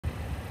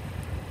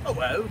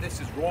Hello,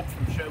 this is Rob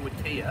from Sherwood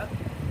Kia.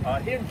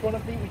 Here in front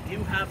of me we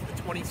do have the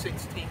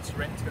 2016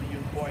 Sorento you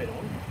inquired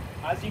on.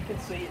 As you can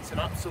see, it's an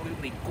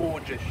absolutely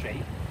gorgeous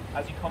shape.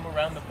 As you come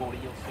around the body,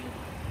 you'll see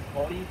the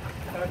body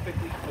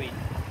perfectly clean.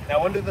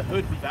 Now under the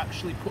hood we've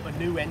actually put a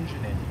new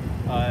engine in.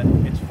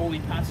 It's fully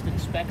passed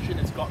inspection,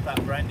 it's got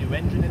that brand new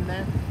engine in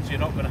there, so you're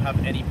not going to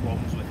have any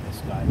problems with this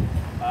guy.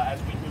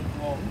 As we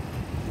move along,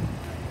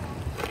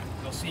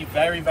 you'll see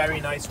very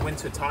nice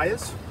winter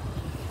tyres.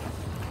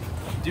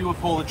 Do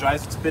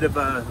apologise, it's a bit of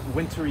a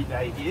wintry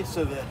day here,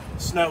 so the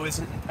snow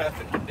isn't in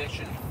perfect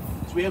condition.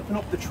 As we open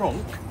up the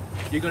trunk,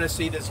 you're going to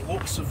see there's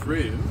lots of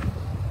room.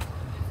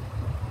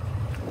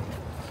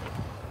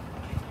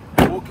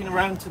 Walking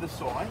around to the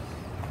side,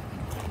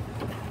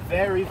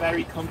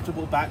 very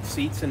comfortable back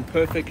seats in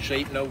perfect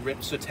shape, no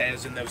rips or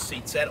tears in those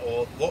seats at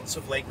all. Lots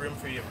of leg room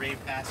for your rear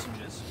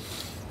passengers.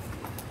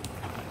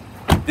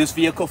 This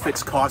vehicle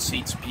fits car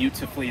seats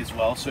beautifully as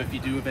well, so if you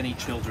do have any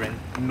children,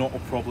 not a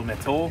problem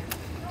at all.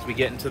 As we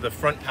get into the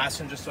front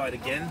passenger side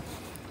again,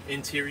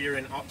 interior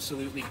in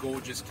absolutely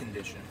gorgeous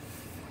condition.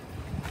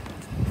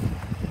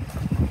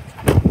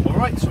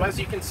 Alright, so as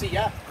you can see,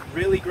 yeah,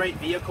 really great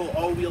vehicle,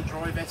 all-wheel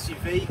drive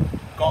SUV,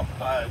 got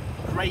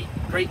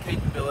great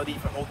capability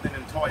for holding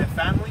an entire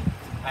family,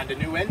 and a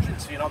new engine,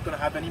 so you're not going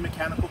to have any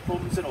mechanical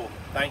problems at all.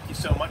 Thank you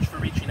so much for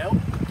reaching out.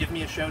 Give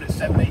me a shout at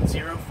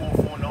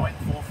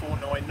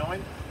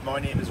 780-449-4499.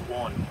 My name is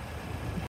Juan.